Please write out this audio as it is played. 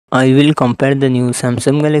I will compare the new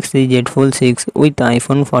Samsung Galaxy Z Fold 6 with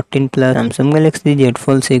iPhone 14 Plus. Samsung Galaxy Z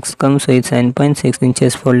Fold 6 comes with 7.6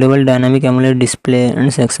 inches foldable dynamic AMOLED display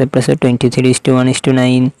and success ratio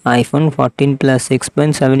 23:1:9. iPhone 14 Plus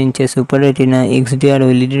 6.7 inches Super Retina XDR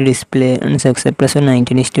OLED display and success ratio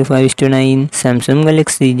 19:5:9. Samsung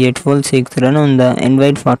Galaxy Z Fold 6 run on the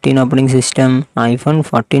Android 14 operating system. iPhone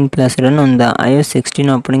 14 Plus run on the iOS 16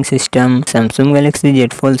 operating system. Samsung Galaxy Z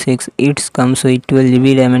Fold 6 it comes with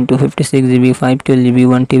 12GB RAM and 256GB 512GB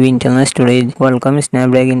 1TB internal storage. Qualcomm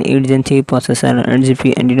Snapdragon 8 Gen 3 processor,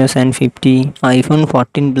 8GB Adreno 750. iPhone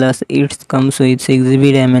 14 Plus it comes with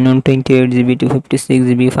 6GB RAM and 128GB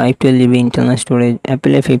 256GB 512GB internal storage.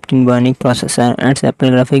 Apple A15 Bionic processor and Apple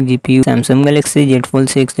graphic GPU. Samsung Galaxy Z Fold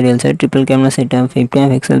 6 real side triple camera setup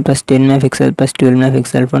 50MP plus 10MP plus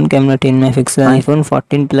 12MP front camera 10MP. iPhone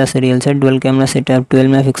 14 Plus real side dual camera setup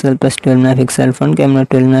 12MP plus 12MP front camera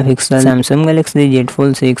 12MP. Samsung Galaxy Z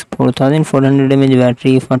Fold 6 4400 mAh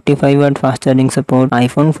battery 45W fast charging support.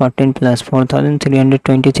 iPhone 14 Plus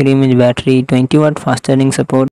 4323 mAh battery 20W fast charging support.